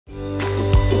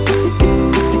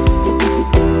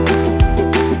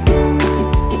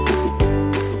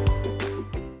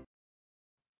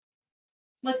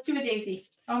let's do a daisy.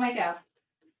 Oh my God.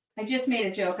 I just made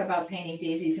a joke about painting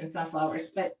daisies and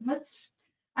sunflowers, but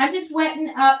I'm just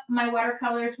wetting up my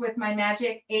watercolors with my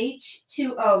magic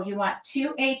H2O. You want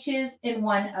 2 H's and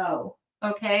 1 O,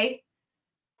 okay?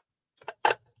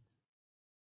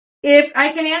 If I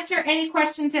can answer any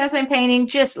questions as I'm painting,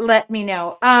 just let me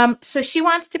know. So she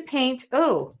wants to paint.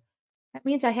 Oh, that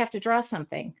means I have to draw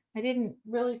something. I didn't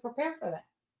really prepare for that.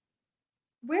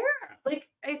 Where? Like,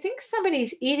 I think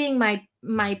somebody's eating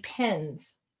my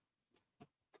pens.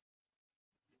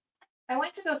 I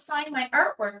went to go sign my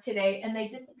artwork today and they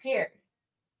disappeared.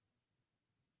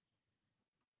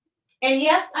 And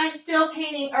yes, I'm still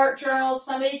painting art journals.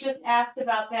 Somebody just asked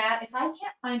about that. If I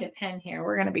can't find a pen here,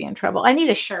 we're going to be in trouble. I need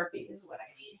a Sharpie is what I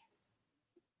need.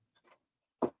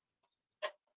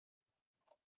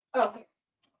 Okay.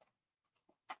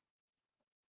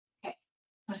 Okay.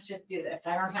 Let's just do this.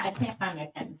 I can't find my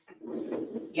pens.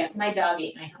 Yeah, my dog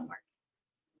ate my homework.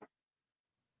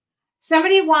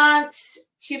 Somebody wants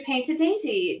to paint a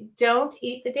daisy. Don't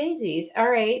eat the daisies. All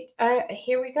right.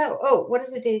 Here we go. Oh, what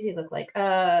does a daisy look like?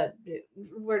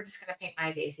 We're just going to paint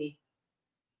my daisy.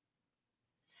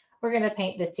 We're going to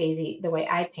paint this daisy the way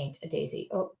I paint a daisy.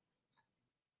 Oh,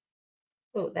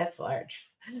 that's large.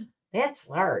 That's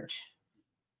large.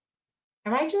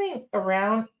 Am I doing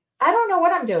around? I don't know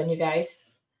what I'm doing, you guys.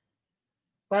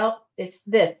 Well, it's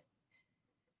this.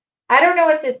 I don't know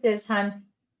what this is, hon.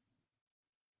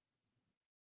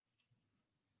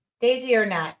 Daisy or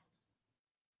not.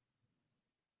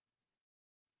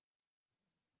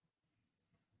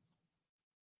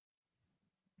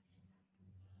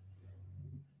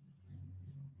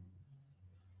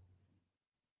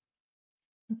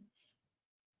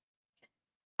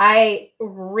 I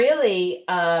really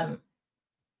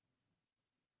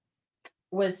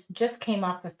came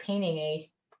off of painting a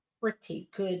pretty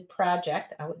good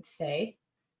project, I would say.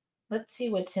 Let's see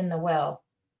what's in the well.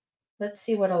 Let's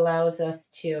see what allows us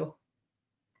to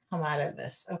come out of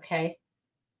this, okay?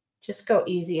 Just go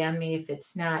easy on me if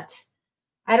it's not.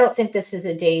 I don't think this is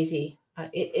a daisy.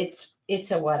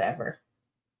 It's a whatever.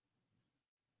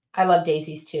 I love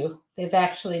daisies too. They've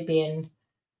actually been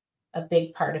a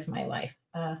big part of my life.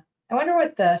 I wonder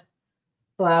what the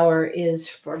flower is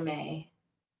for May.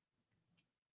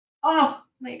 Oh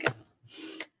my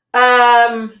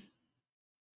God.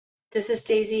 Does this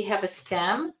daisy have a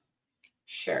stem?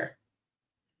 Sure.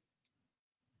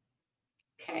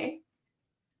 Okay.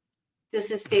 Does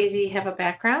this daisy have a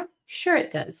background? Sure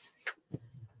it does.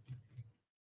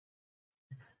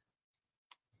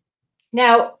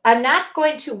 Now, I'm not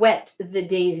going to wet the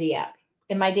daisy up,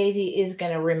 and my daisy is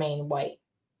going to remain white.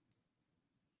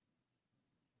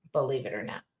 Believe it or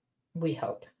not. We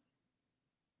hope.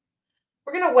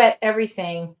 We're going to wet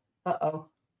everything. Uh-oh.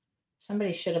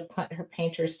 Somebody should have put her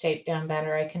painter's tape down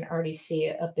better. I can already see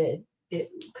a bit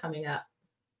it coming up.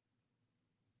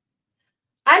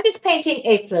 I'm just painting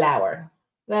a flower.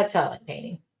 That's all I'm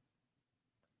painting.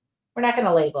 We're not going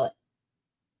to label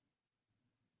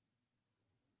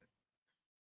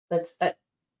it.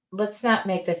 Let's not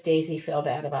make this daisy feel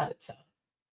bad about itself.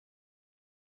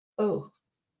 Oh.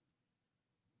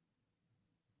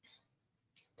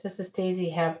 Does this daisy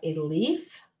have a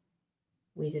leaf?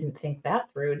 We didn't think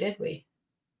that through, did we?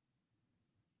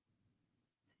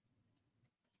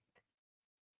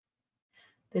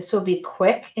 This will be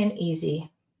quick and easy.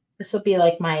 This will be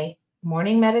like my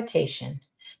morning meditation.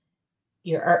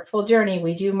 Your artful journey.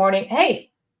 We do morning.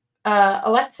 Hey,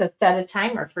 Alexa, set a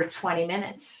timer for 20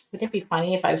 minutes. Would it be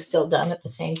funny if I was still done at the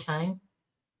same time?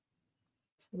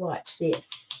 Watch this.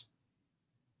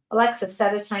 Alexa,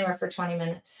 set a timer for 20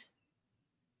 minutes.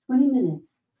 20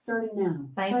 minutes, starting now.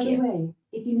 Thank you. By the way,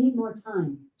 if you need more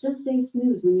time, just say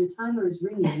snooze when your timer is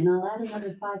ringing and I'll add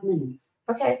another 5 minutes.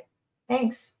 Okay,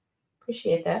 thanks.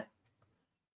 Appreciate that.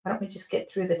 Why don't we just get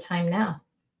through the time now?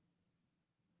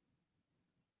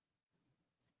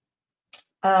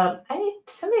 I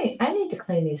need to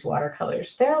clean these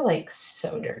watercolors. They're like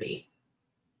so dirty.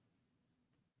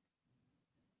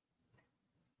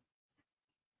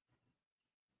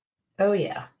 Oh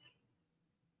yeah.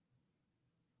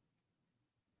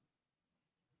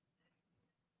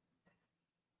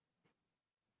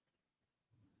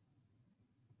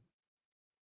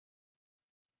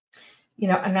 You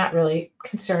know, I'm not really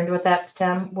concerned with that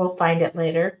stem. We'll find it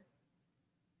later.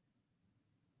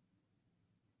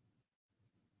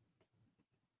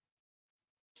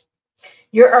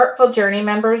 Your Artful Journey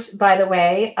members, by the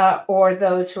way, or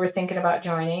those who are thinking about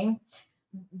joining,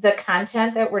 the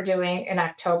content that we're doing in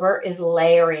October is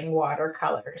layering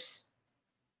watercolors.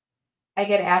 I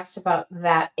get asked about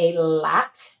that a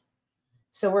lot.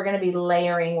 So we're going to be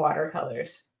layering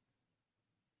watercolors.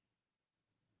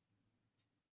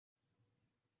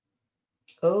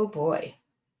 Oh boy.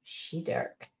 She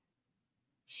dark.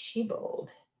 She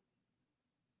bold.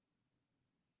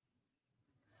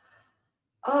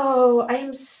 Oh,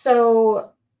 I'm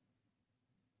so,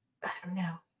 I don't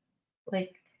know.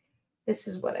 Like, this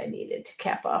is what I needed to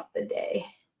cap off the day.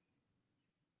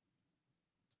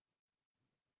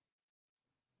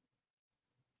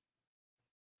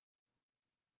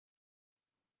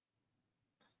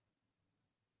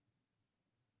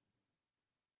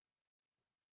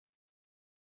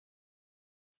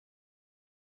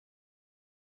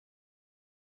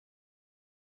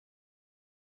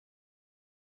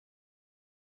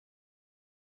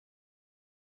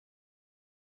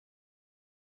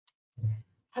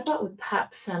 How about we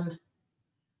pop some?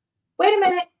 Wait a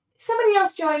minute. Somebody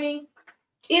else joining.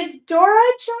 Is Dora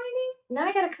joining? Now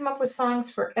I got to come up with songs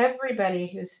for everybody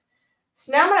who's.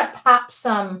 So now I'm going to pop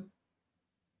some.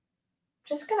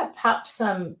 Just going to pop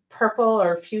some purple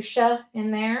or fuchsia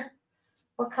in there.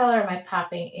 What color am I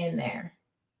popping in there?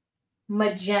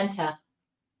 Magenta.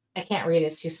 I can't read,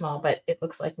 it's too small, but it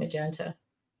looks like magenta.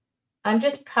 I'm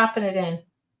just popping it in.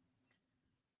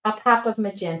 A pop of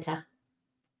magenta.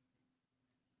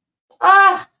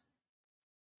 Ah!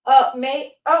 Oh,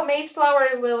 May's flower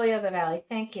is lily of the valley.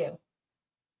 Thank you.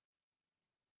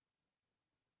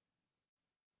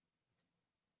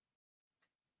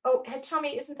 Oh,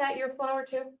 Tommy, isn't that your flower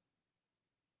too?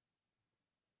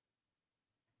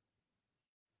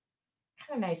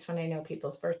 Kind of nice when I know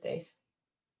people's birthdays.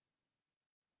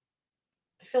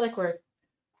 I feel like we're.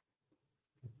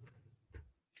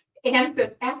 And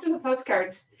after the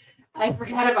postcards, I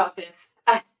forgot about this.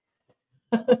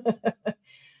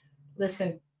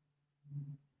 Listen,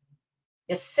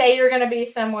 you say you're going to be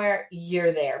somewhere,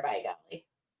 you're there, by golly.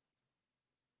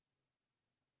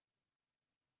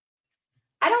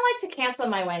 I don't like to cancel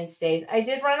my Wednesdays. I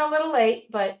did run a little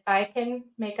late, but I can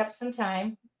make up some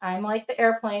time. I'm like the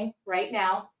airplane right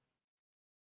now.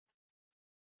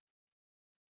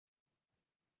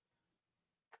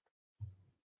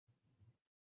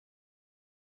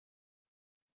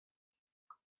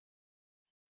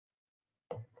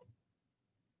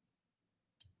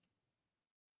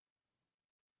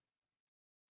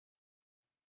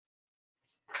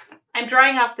 I'm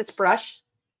drying off this brush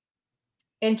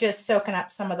and just soaking up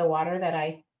some of the water that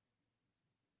it's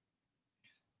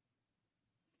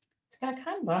going to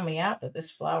kind of bum me out that this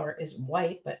flower is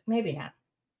white, but maybe not.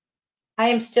 I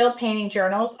am still painting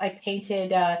journals. I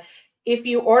painted, if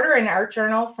you order an art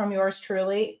journal from yours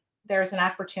truly, there's an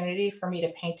opportunity for me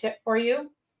to paint it for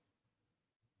you.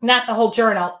 Not the whole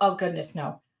journal. Oh, goodness,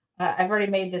 no. I've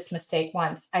already made this mistake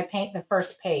once. I paint the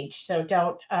first page, so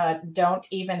don't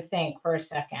even think for a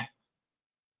second.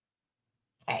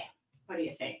 Okay, what do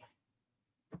you think?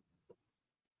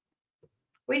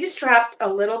 We just dropped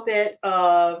a little bit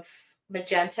of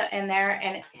magenta in there,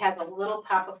 and it has a little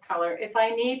pop of color. If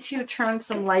I need to turn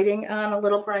some lighting on a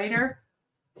little brighter,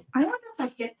 I wonder if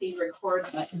I hit the record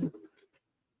button.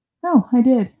 Oh, I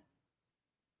did.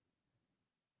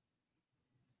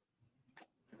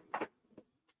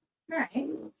 All right.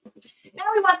 Now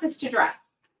we want this to dry.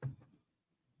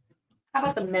 How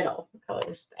about the middle? What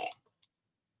color is that?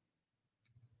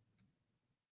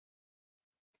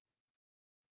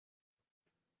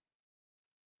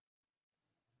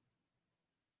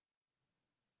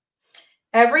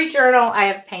 Every journal I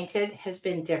have painted has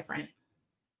been different.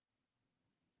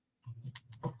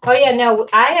 Oh yeah, no,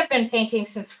 I have been painting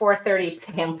since 4:30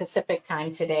 p.m. Pacific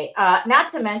time today.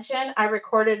 Not to mention, I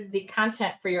recorded the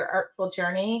content for your artful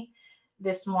journey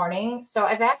this morning. So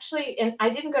I've actually, and I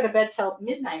didn't go to bed till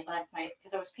midnight last night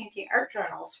because I was painting art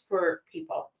journals for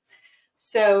people.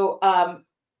 So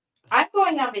I'm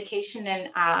going on vacation in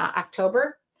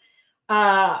October.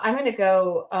 I'm going to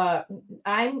go.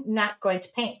 I'm not going to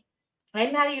paint.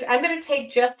 I'm not even. I'm going to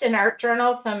take just an art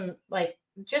journal,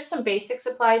 just some basic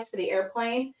supplies for the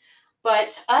airplane.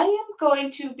 But I am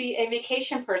going to be a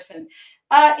vacation person.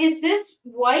 Is this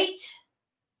white?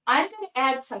 I'm going to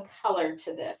add some color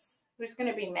to this. Who's going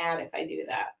to be mad if I do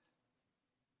that?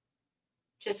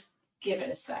 Just give it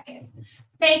a second.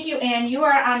 Thank you, Anne. You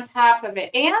are on top of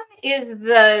it. Anne is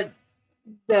the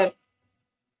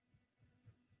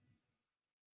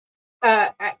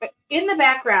in the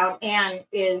background. Anne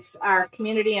is our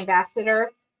community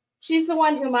ambassador. She's the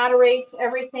one who moderates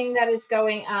everything that is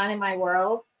going on in my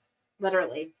world.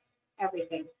 Literally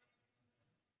everything.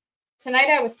 Tonight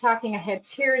I was talking, I had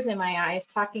tears in my eyes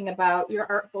talking about your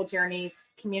Artful Journeys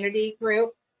community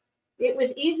group. It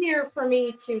was easier for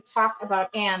me to talk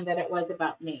about Anne than it was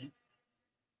about me.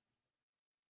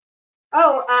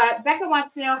 Oh, Becca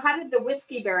wants to know, how did the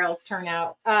whiskey barrels turn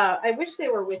out? I wish they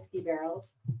were whiskey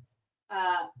barrels.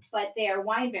 but they are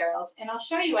wine barrels. And I'll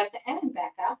show you at the end,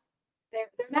 Becca. They're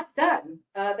not done.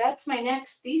 That's my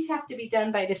next. These have to be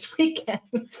done by this weekend.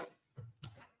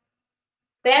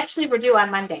 They actually were due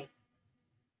on Monday.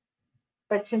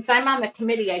 But since I'm on the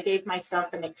committee, I gave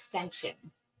myself an extension.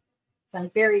 So I'm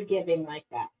very giving like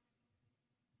that.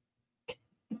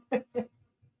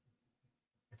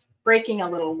 Breaking a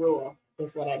little rule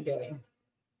is what I'm doing.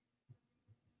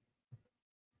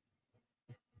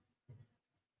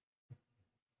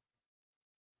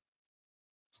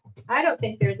 I don't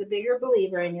think there's a bigger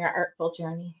believer in your artful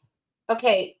journey.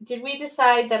 Okay, did we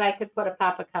decide that I could put a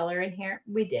pop of color in here?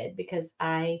 We did, because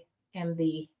I am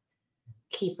the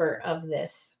keeper of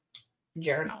this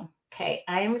journal. Okay,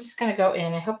 I am just going to go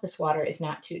in. I hope this water is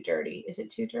not too dirty. Is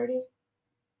it too dirty?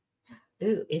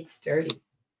 Ooh, it's dirty.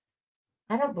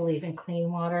 I don't believe in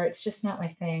clean water. It's just not my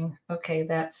thing. Okay,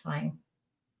 that's fine.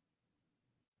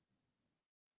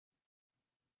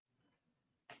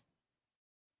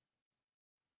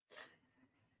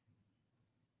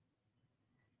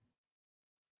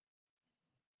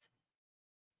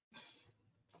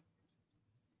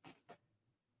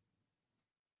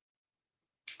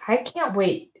 I can't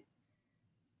wait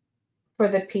for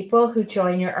the people who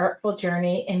join your artful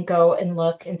journey and go and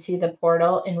look and see the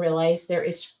portal and realize there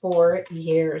is 4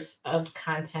 years of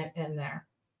content in there.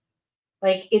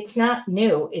 Like, it's not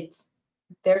new.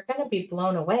 They're going to be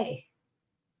blown away.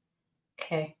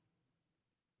 Okay.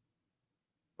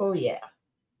 Oh, yeah.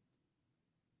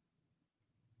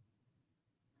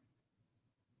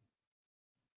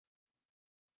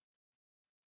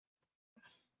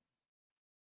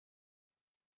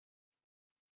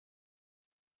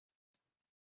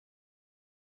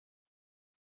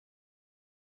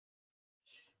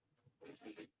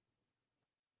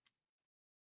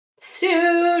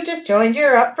 Sue just joined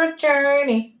your artful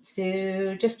journey.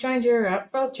 Sue just joined your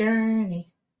artful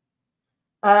journey.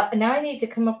 Now I need to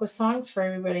come up with songs for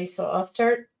everybody, so I'll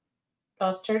start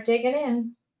digging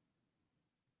in.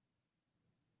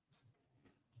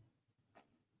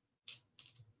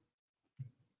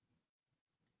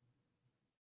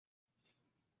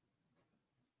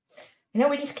 You know,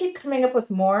 we just keep coming up with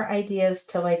more ideas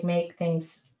to like make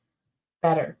things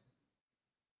better.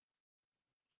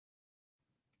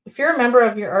 If you're a member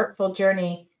of your artful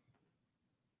journey,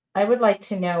 I would like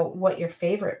to know what your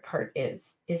favorite part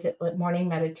is. Is it like morning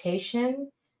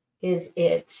meditation? Is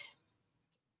it,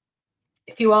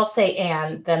 if you all say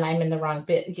Anne, then I'm in the wrong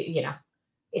bit. You know,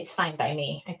 it's fine by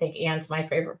me. I think Anne's my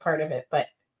favorite part of it, but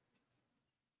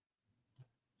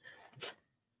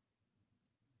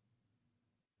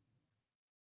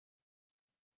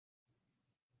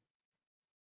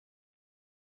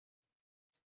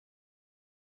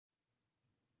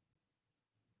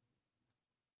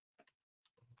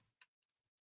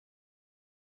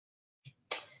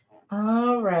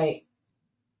all right.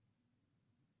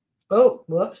 Oh,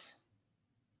 whoops.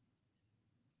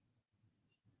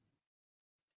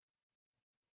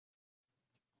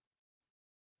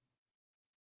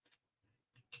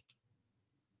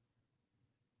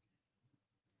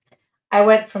 I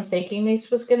went from thinking this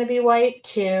was going to be white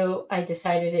to I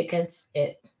decided against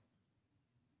it.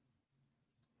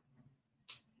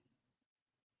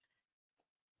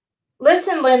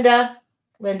 Listen, Linda.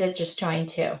 Linda just joined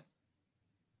too.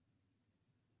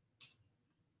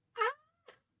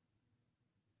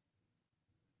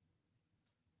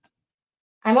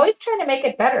 I'm always trying to make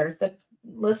it better.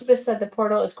 Elizabeth said the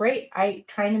portal is great. I'm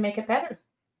trying to make it better.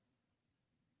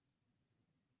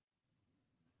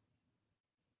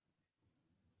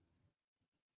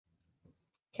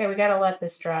 Okay, we gotta let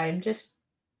this dry. I'm just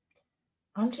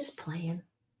playing.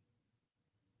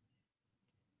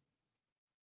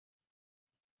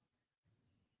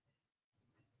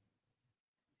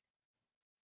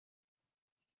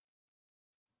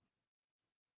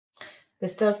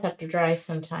 This does have to dry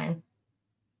sometime.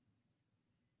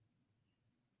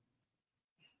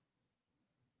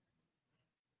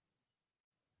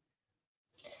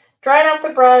 Drying off the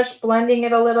brush, blending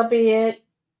it a little bit.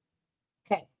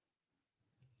 Okay.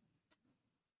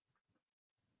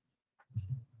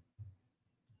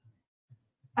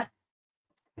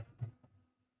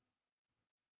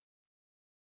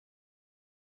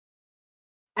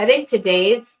 I think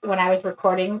today's, when I was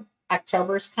recording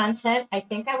October's content, I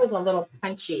think I was a little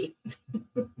punchy.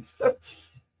 So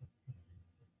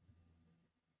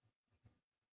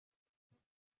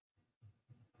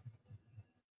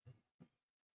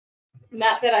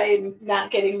not that I'm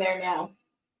not getting there now.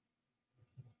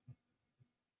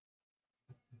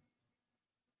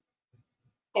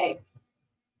 Okay.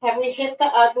 Have we hit the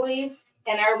uglies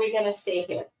and are we going to stay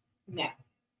here? No.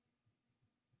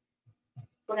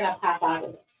 We're going to pop out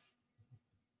of this.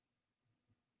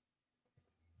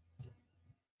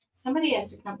 Somebody has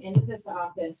to come into this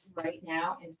office right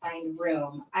now and find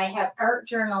room. I have art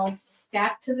journals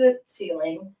stacked to the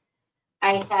ceiling.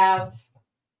 I have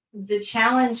the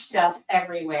challenge stuff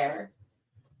everywhere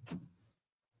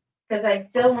because I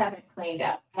still haven't cleaned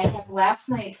up. I have last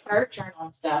night's art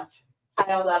journal stuff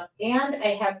piled up, and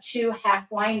I have 2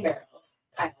 half wine barrels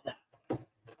piled up.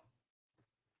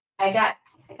 I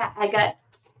got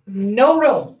no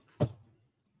room.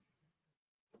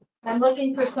 I'm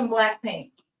looking for some black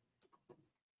paint.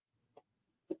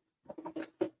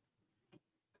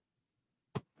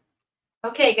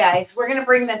 Okay, guys, we're gonna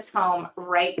bring this home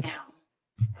right now.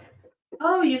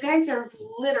 Oh, you guys are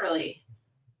literally.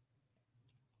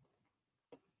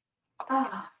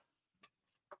 Oh.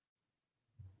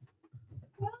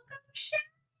 Welcome,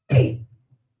 Sherry.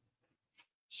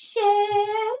 Sherry,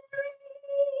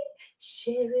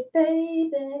 Sherry,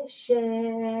 baby,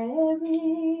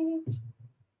 Sherry.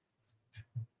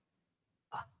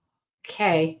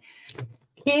 Okay,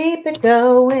 keep it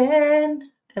going.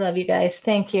 I love you guys.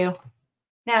 Thank you.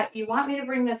 Now, you want me to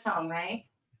bring this home, right?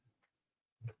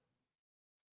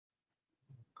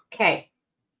 Okay.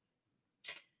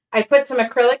 I put some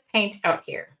acrylic paint out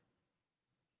here.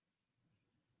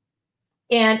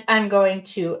 And I'm going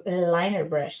to liner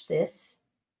brush this.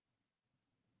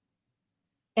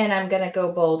 And I'm going to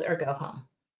go bold or go home.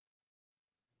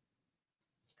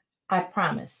 I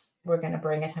promise we're going to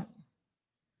bring it home.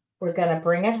 We're going to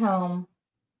bring it home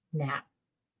now.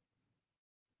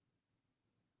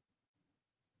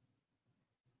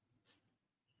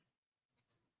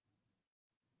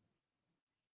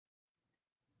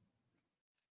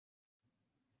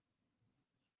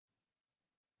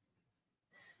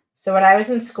 So when I was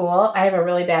in school, I have a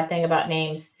really bad thing about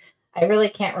names. I really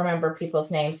can't remember people's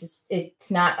names.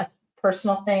 It's not a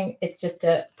personal thing. It's just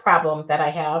a problem that I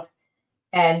have.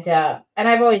 And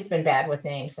I've always been bad with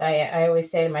names. I always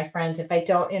say to my friends, if I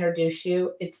don't introduce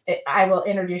you, I will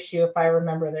introduce you if I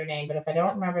remember their name. But if I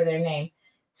don't remember their name,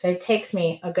 so it takes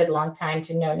me a good long time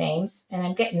to know names. And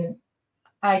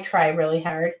I try really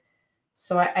hard.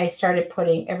 So I started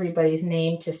putting everybody's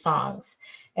name to songs.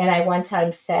 And I one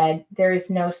time said, there is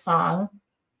no song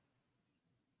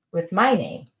with my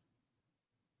name.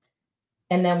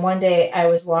 And then one day I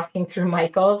was walking through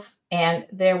Michael's and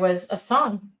there was a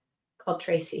song called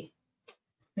Tracy.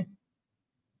 And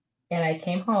I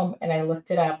came home and I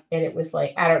looked it up and it was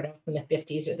like, I don't know, from the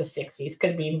 50s or the 60s,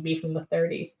 could even be from the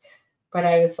 30s. But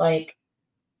I was like,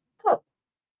 oh,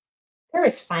 there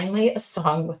is finally a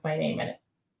song with my name in it.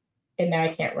 And now I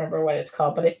can't remember what it's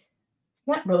called, but it's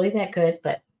not really that good,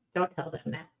 but don't tell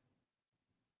them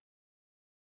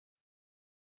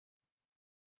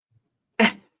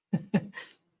that.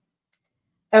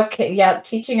 Okay, yeah,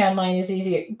 teaching online is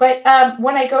easier. But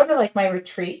when I go to like my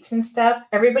retreats and stuff,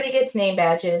 everybody gets name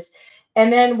badges.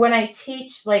 And then when I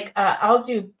teach, like I'll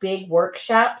do big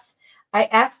workshops. I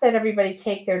ask that everybody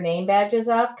take their name badges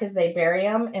off because they bury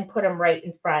them and put them right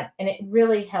in front. And it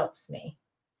really helps me.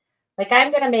 Like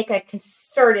I'm going to make a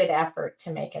concerted effort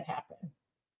to make it happen.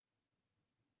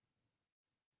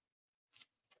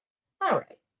 All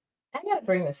right. I got to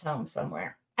bring this home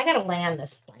somewhere. I got to land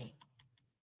this plane.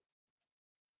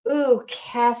 Ooh,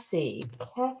 Cassie.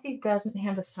 Cassie doesn't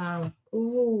have a song.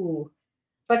 Ooh.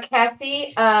 But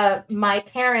Cassie, my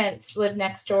parents live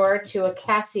next door to a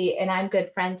Cassie, and I'm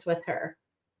good friends with her.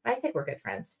 I think we're good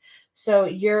friends. So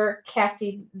you're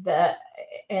Cassie,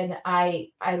 and I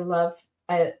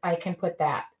can put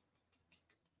that.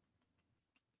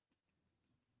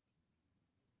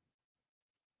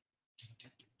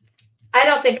 I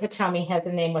don't think Hitomi has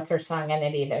a name with her song in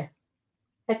it either.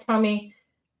 Hitomi,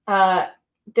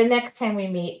 the next time we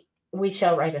meet, we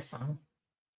shall write a song.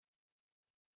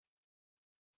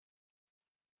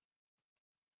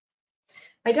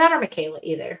 My daughter Michaela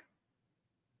either.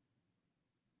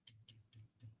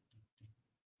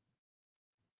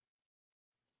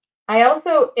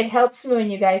 It helps me when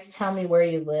you guys tell me where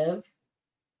you live,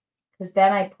 because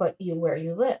then I put you where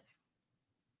you live.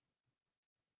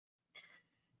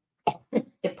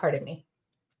 Pardon me.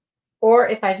 Or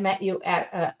if I've met you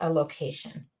at a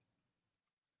location.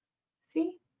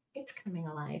 See, it's coming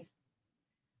alive.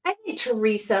 I need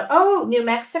Teresa. Oh, New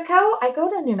Mexico? I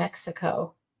go to New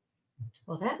Mexico.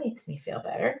 Well, that makes me feel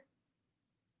better.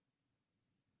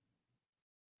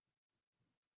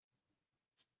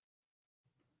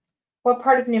 What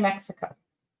part of New Mexico?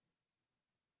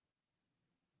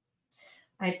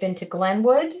 I've been to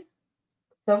Glenwood,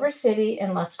 Silver City,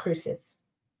 and Las Cruces.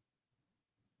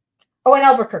 Oh, and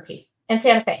Albuquerque, and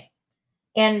Santa Fe,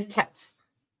 and Taos.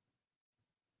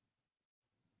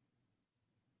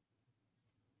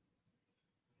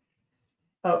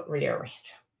 Oh, Rio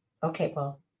Rancho. Okay,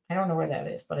 well, I don't know where that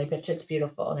is, but I bet you it's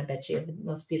beautiful, and I bet you have the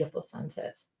most beautiful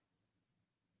sunsets.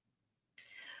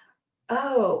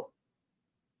 Oh,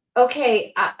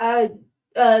 okay.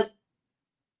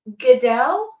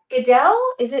 Goodell?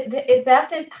 Is that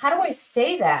the, how do I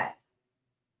say that?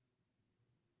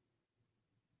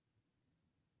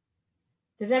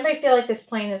 Does anybody feel like this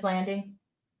plane is landing?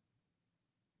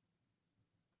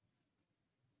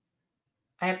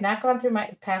 I have not gone through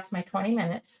past my 20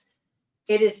 minutes.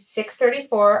 It is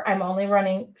 6:34. I'm only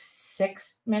running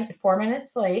 4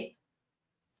 minutes late.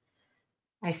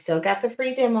 I still got the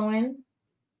free demo in.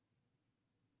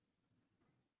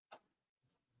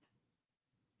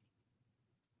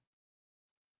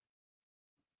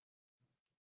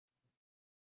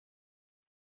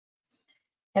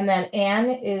 And then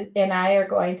Anne and I are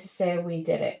going to say we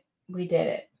did it. We did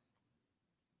it.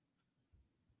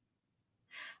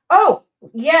 Oh,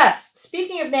 yes.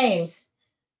 Speaking of names,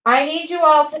 I need you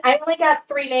all to, I only got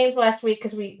 3 names last week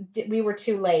because we were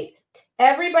too late.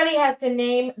 Everybody has to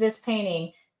name this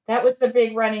painting. That was the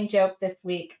big running joke this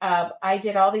week. I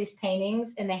did all these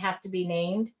paintings and they have to be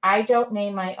named. I don't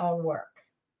name my own work.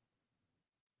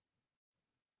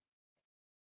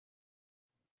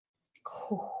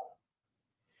 Cool.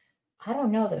 I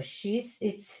don't know though.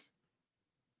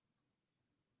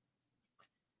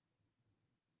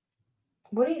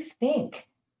 What do you think?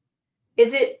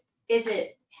 Is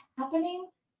it happening?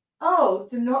 Oh,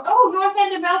 north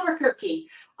end of Albuquerque.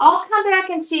 I'll come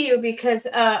back and see you because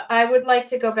I would like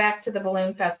to go back to the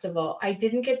balloon festival. I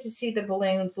didn't get to see the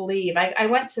balloons leave. I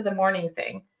went to the morning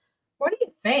thing. What do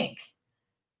you think?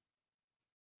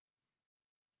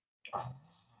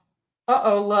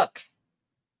 Uh-oh, look.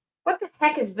 What the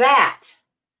heck is that?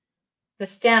 The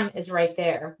stem is right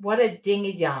there. What a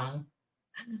dingy dong.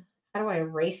 How do I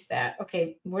erase that?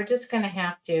 Okay, we're just going to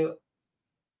have to.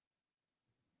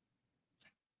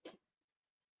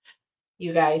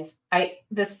 You guys,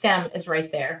 the stem is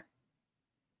right there.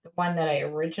 The one that I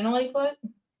originally put.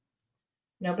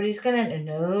 Nobody's gonna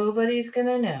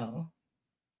know.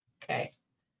 Okay.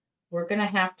 We're gonna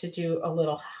have to do a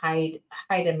little hide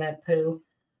a med poo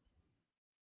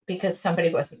because somebody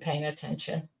wasn't paying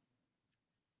attention.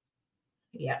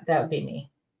 Yeah, that would be me.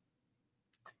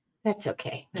 That's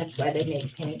okay. That's why they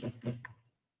make paint.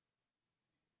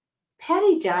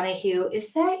 Patty Donahue,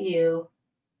 is that you?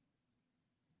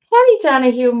 Patty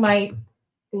Donahue, my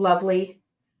lovely.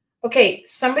 Okay,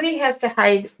 somebody has to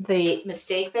hide the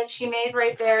mistake that she made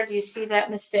right there. Do you see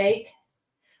that mistake?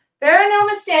 There are no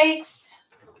mistakes,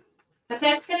 but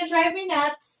that's going to drive me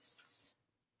nuts.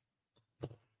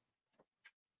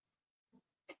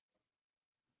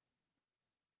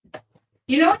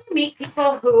 You know when you meet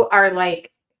people who are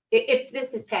like, if this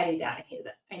is Patty Donahue,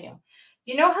 I know.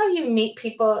 You know how you meet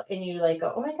people and you like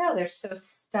go, oh my God, they're so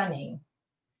stunning.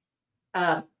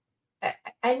 I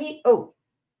meet,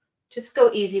 just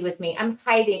go easy with me. I'm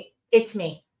hiding. It's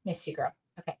me. Miss you, girl.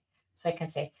 Okay. So I can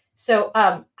say. So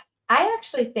I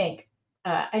actually think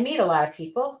I meet a lot of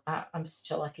people. I'm such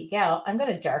a lucky gal. I'm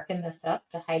going to darken this up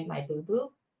to hide my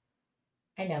boo-boo.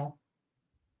 I know.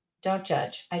 Don't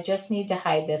judge. I just need to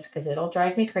hide this because it'll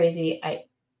drive me crazy.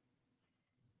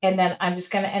 And then I'm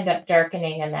just going to end up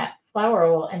darkening and that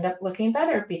flower will end up looking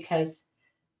better because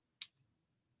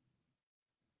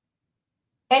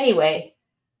anyway,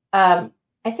 I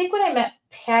think when I met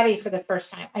Patty for the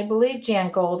first time, I believe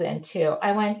Jan Golden too.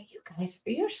 I went, you guys,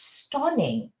 you're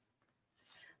stunning.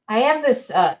 I have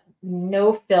this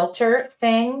no filter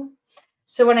thing.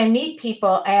 So when I meet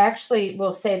people, I actually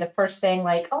will say the first thing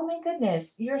like, oh my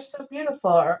goodness, you're so beautiful,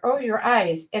 or oh, your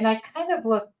eyes. And I kind of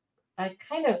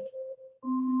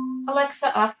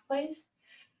Alexa off, please.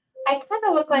 I kind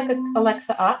of look like a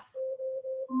Alexa off.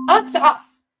 Alexa off.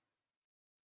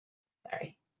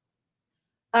 Sorry.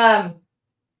 I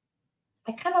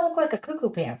kind of look like a cuckoo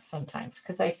pants sometimes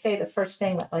because I say the first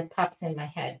thing that like pops in my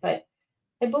head. But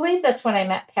I believe that's when I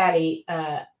met Patty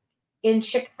in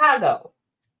Chicago.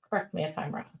 Correct me if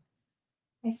I'm wrong.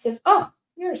 I said, oh,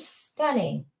 you're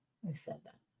stunning. I said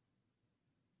that.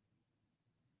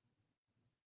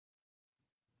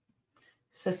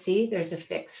 So see, there's a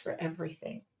fix for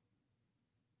everything.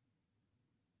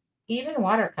 Even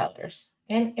watercolors.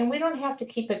 And we don't have to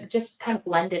keep it, just kind of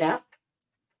blend it up.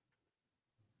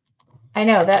 I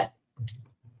know that.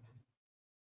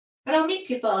 But I'll meet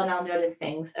people and I'll notice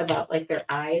things about like their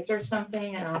eyes or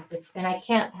something, and I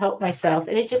can't help myself,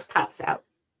 and it just pops out.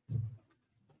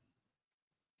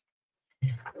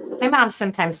 My mom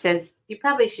sometimes says you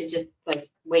probably should just like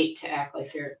wait to act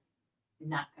like you're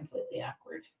not completely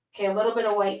awkward. Okay, a little bit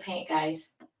of white paint,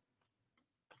 guys.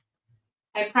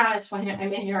 I promise when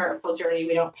I'm in your artful journey,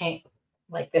 we don't paint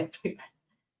like this.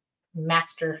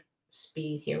 master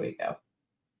speed. Here we go.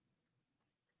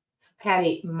 So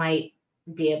Patty might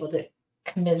be able to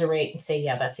commiserate and say,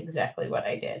 yeah, that's exactly what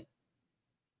I did.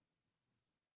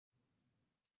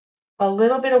 A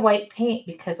little bit of white paint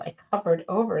because I covered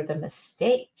over the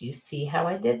mistake. Do you see how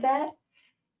I did that?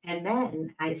 And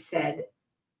then I said,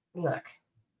 look.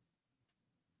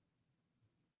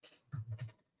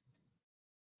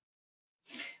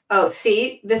 Oh,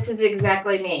 see, this is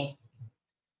exactly me.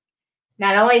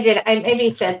 Not only did I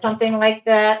maybe said something like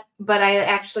that, but I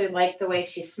actually liked the way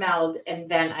she smelled, and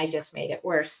then I just made it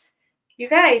worse. You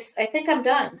guys, I think I'm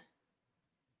done.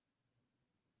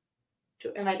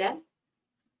 Am I done?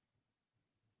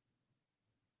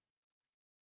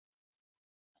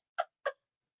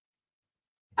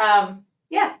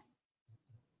 Yeah,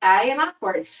 I am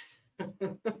awkward.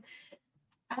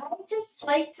 I just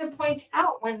like to point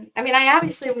out when, I mean, I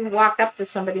obviously would walk up to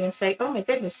somebody and say, oh my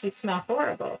goodness, you smell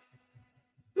horrible.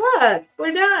 Look,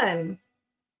 we're done.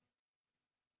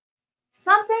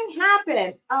 Something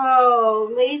happened.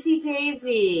 Oh, lazy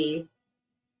daisy.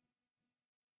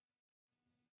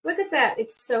 Look at that.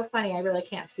 It's so funny. I really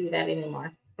can't see that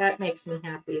anymore. That makes me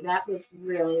happy. That was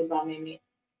really bumming me.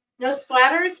 No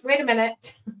splatters? Wait a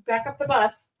minute. Back up the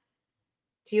bus.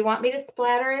 Do you want me to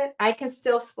splatter it? I can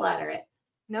still splatter it.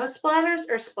 No splatters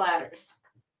or splatters?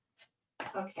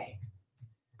 Okay.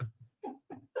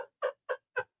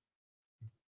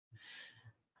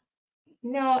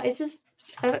 No, it just,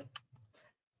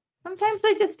 sometimes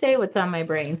I just say what's on my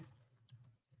brain.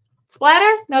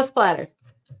 Splatter? No splatter.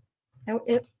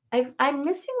 I'm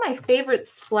missing my favorite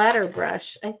splatter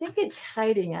brush. I think it's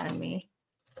hiding on me.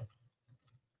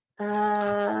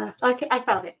 Okay, I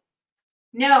found it.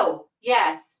 No,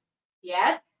 yes,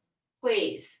 yes,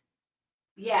 please.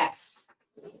 Yes.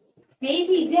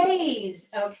 Daisy days.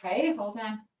 Okay, hold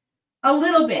on. A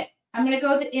little bit. I'm going to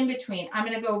go the in between. I'm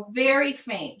going to go very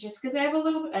faint just because I have a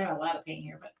little bit, I have a lot of paint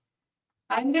here, but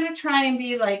I'm going to try and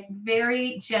be like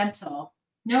very gentle.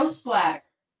 No splatter.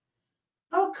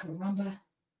 Oh, caramba.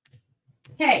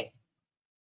 Okay.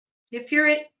 If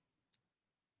you're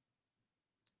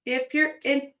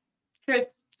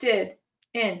interested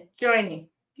in joining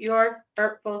your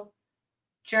artful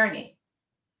journey,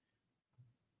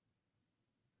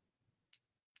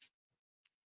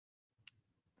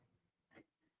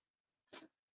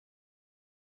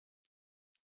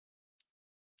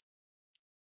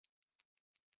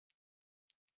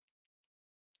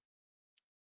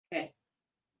 okay,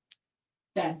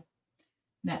 done.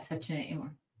 Not touching it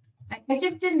anymore. I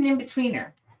just did an in-betweener.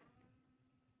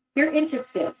 If you're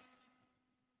interested,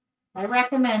 I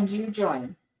recommend you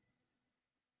join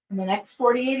in the next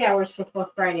 48 hours before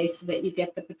Friday so that you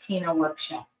get the patina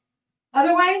workshop.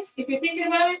 Otherwise, if you're thinking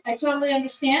about it, I totally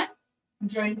understand. I'm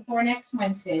joining before next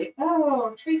Wednesday.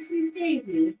 Oh, Tracy's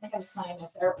Daisy. I gotta sign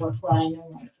this artwork while I know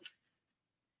one.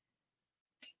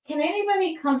 Can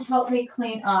anybody come help me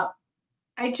clean up?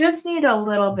 I just need a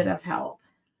little bit of help.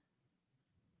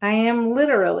 I am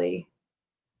literally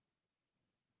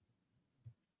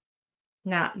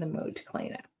not in the mood to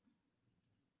clean up.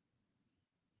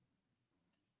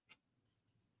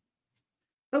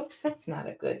 Oops, that's not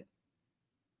a good.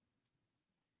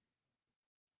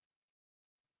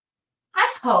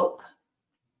 I hope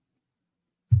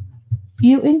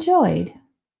you enjoyed.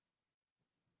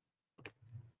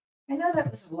 I know that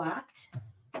was a lot.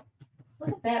 Look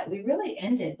at that. We really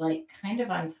ended like kind of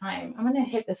on time. I'm going to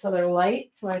hit this other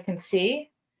light so I can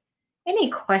see. Any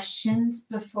questions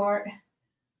before?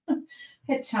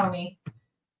 Hit Tony.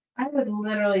 I would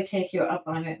literally take you up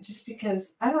on it just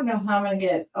because I don't know how I'm going to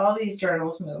get all these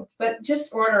journals moved, but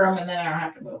just order them and then I don't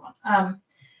have to move them.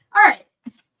 All right.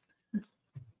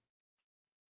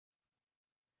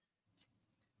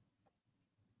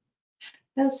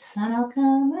 The sun will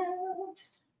come out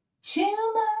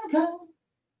tomorrow.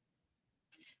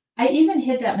 I even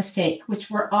hid that mistake,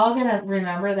 which we're all going to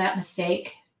remember that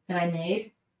mistake that I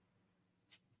made.